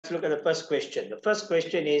let's look at the first question. The first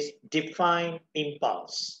question is define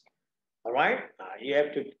impulse. All right,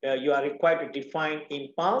 you are required to define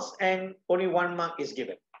impulse, and only 1 mark is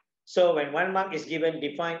given. So when 1 mark is given,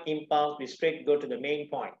 define impulse, we straight go to the main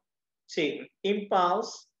point. See,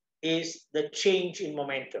 impulse is the change in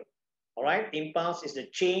momentum. All right, impulse is the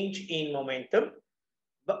change in momentum.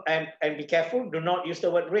 But, and be careful, do not use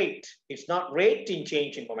the word rate. It's not rate in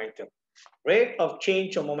change in momentum. Rate of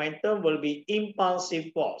change of momentum will be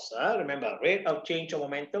impulsive force. Remember, rate of change of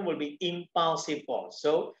momentum will be impulsive force.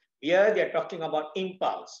 So here they are talking about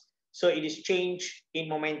impulse. So it is change in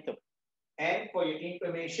momentum. And for your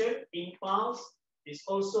information, impulse is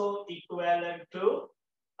also equivalent to,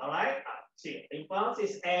 all right, see, impulse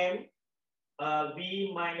is M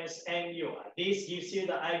V minus mu. This gives you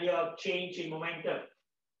the idea of change in momentum.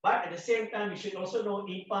 But at the same time, you should also know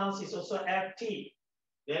impulse is also Ft,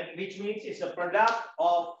 which means it's the product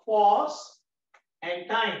of force and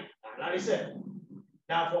time. Now listen.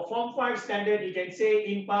 Now for Form 5 standard, you can say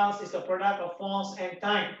impulse is the product of force and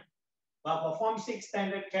time. But for Form 6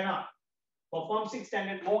 standard, cannot. For Form 6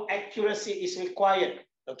 standard, more accuracy is required.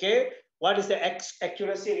 Okay? What is the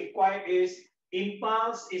accuracy required is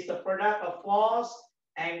impulse is the product of force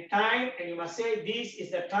and time. And you must say this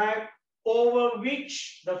is the time over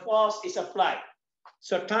which the force is applied.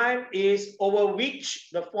 So time is over which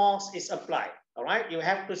the force is applied. All right? You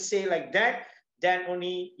have to say like that. Then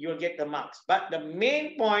only you'll get the marks. But the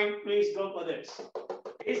main point, please go for this.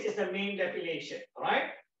 This is the main definition, all right?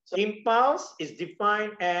 So impulse is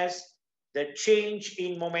defined as the change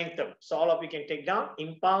in momentum. So all of you can take down.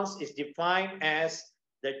 Impulse is defined as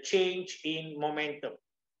the change in momentum.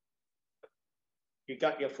 You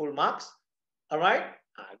got your full marks, all right?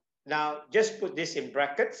 Now just put this in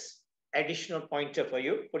brackets. Additional pointer for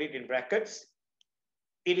you. Put it in brackets.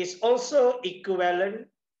 It is also equivalent.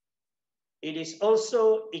 It is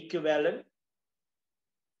also equivalent.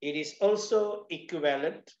 It is also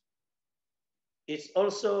equivalent. It's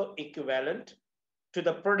also equivalent to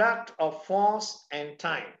the product of force and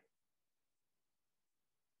time.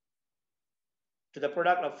 To the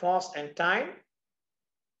product of force and time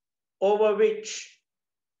over which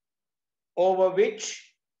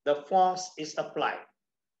the force is applied.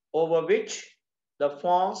 Over which the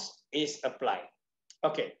force is applied.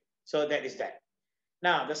 Okay, so that is that.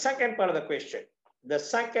 Now, the second part of the question. The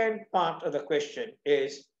second part of the question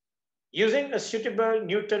is using a suitable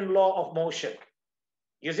Newton law of motion.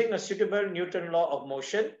 Using a suitable Newton law of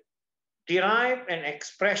motion, derive an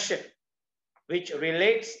expression which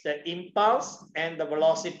relates the impulse and the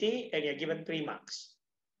velocity, and you're given 3 marks.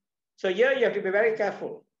 So here you have to be very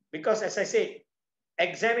careful because, as I said,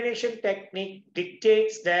 examination technique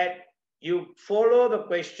dictates that you follow the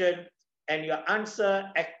question and you answer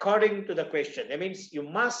according to the question. That means you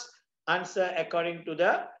must answer according to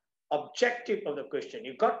the objective of the question.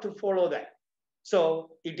 You've got to follow that.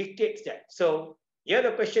 So it dictates that. So here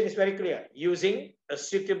the question is very clear. Using a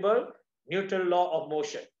suitable Newton law of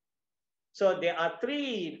motion. So there are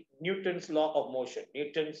 3 Newton's law of motion.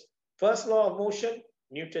 Newton's first law of motion,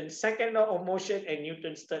 Newton's second law of motion, and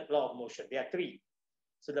Newton's third law of motion. There are 3.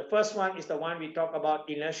 So the first one is the one we talk about,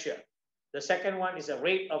 inertia. The second one is a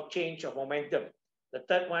rate of change of momentum. The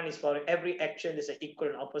third one is for every action, there's an equal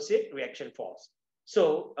and opposite reaction force.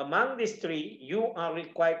 So among these 3, you are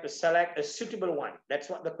required to select a suitable one. That's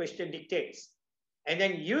what the question dictates. And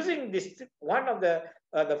then using this, one of the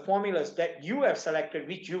formulas that you have selected,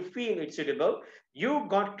 which you feel is suitable, you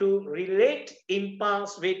got to relate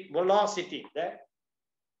impulse with velocity.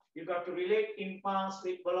 You got to relate impulse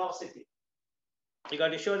with velocity. You got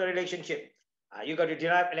to show the relationship. You got to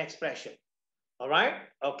derive an expression. All right?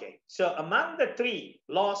 Okay. So among the 3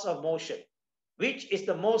 laws of motion, which is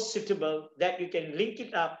the most suitable that you can link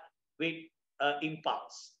it up with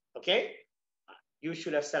impulse? Okay? You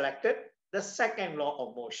should have selected the second law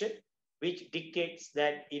of motion, which dictates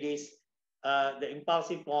that it is the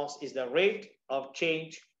impulsive force is the rate of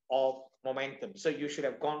change of momentum. So you should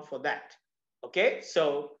have gone for that. Okay?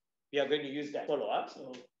 So we are going to use that follow-up.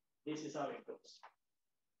 So this is how it goes.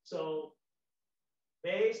 So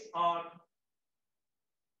based on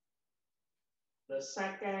the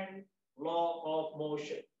second law of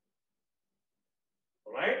motion,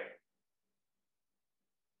 all right?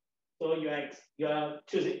 So you are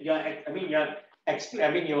choosing. You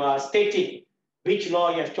are stating which law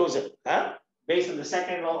you have chosen. Based on the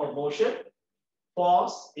second law of motion,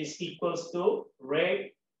 force is equals to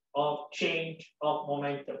rate of change of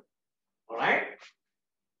momentum. All right.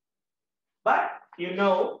 But you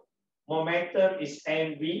know, momentum is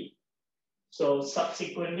mv. So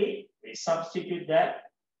subsequently, we substitute that.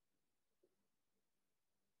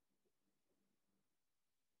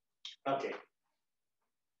 Okay.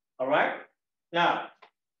 All right. Now,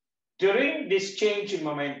 during this change in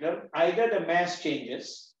momentum, either the mass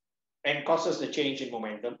changes and causes the change in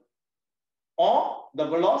momentum, or the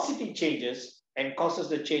velocity changes and causes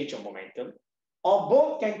the change of momentum, or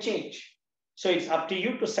both can change. So it's up to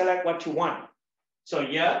you to select what you want. So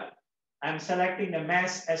here, I'm selecting the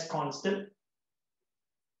mass as constant.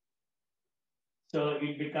 So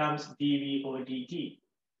it becomes dV over dt.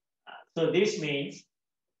 So this means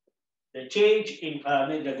the change in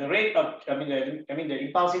the rate of the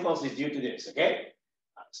impulsive force is due to this. Okay,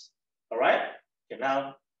 all right. Okay,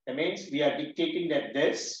 now that means we are dictating that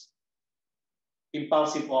this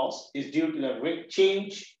impulsive force is due to the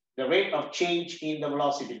rate of change in the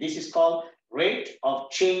velocity. This is called rate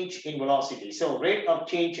of change in velocity. So rate of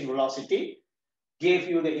change in velocity gave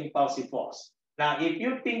you the impulsive force. Now, if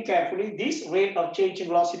you think carefully, this rate of change in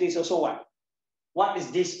velocity is also what? What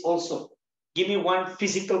is this also? Give me one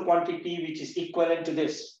physical quantity which is equivalent to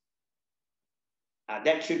this.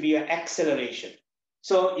 That should be an acceleration.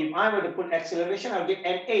 So if I were to put acceleration, I'll get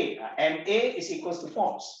ma. Ma is equals to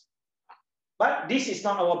force. But this is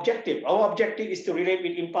not our objective. Our objective is to relate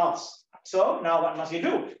with impulse. So now what must you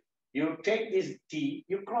do? You take this t,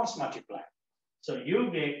 you cross multiply. So you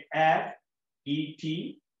get F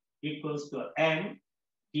dt equals to m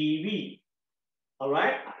dv. All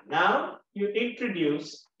right. Now you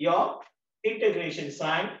introduce your integration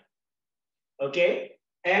sign. Okay.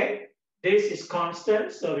 And this is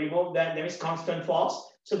constant. So remove that. There is constant force.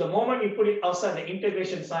 So the moment you put it outside the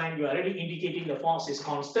integration sign, you are already indicating the force is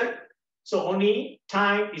constant. So only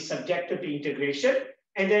time is subjected to integration.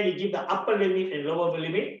 And then you give the upper limit and lower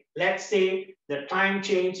limit. Let's say the time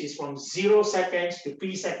change is from 0 seconds to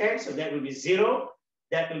 3 seconds. So that will be 0.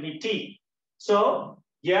 That will be t. So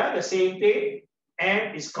yeah, the same thing.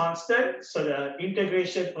 M is constant. So the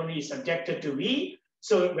integration only is subjected to v.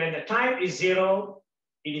 So when the time is 0,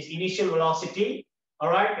 it is initial velocity. All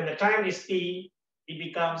right. When the time is t, it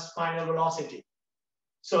becomes final velocity.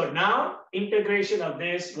 So now integration of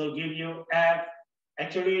this will give you F.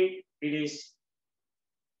 Actually, it is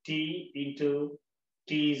t into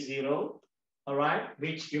t0. All right,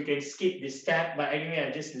 which you can skip this step, but anyway,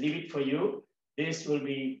 I just leave it for you. This will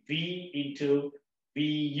be v into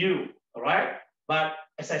vu. All right, but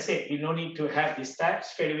as I said, you don't need to have this step.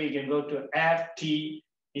 Straight away, you can go to ft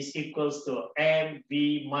is equals to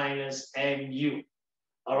mv minus mu.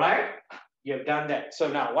 All right. You have done that.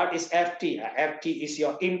 So now what is Ft? Ft is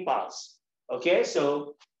your impulse. Okay,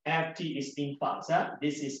 so Ft is impulse.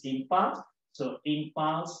 This is impulse. So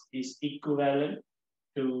impulse is equivalent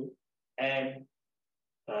to M,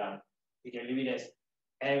 you can leave it as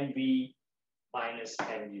Mv minus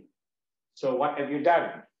Mu. So what have you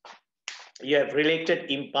done? You have related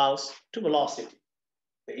impulse to velocity.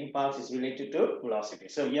 The impulse is related to velocity.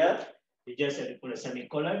 So here, you just have to put a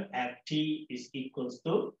semicolon. Ft is equals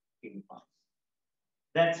to impulse.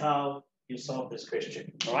 That's how you solve this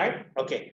question. All right. Okay.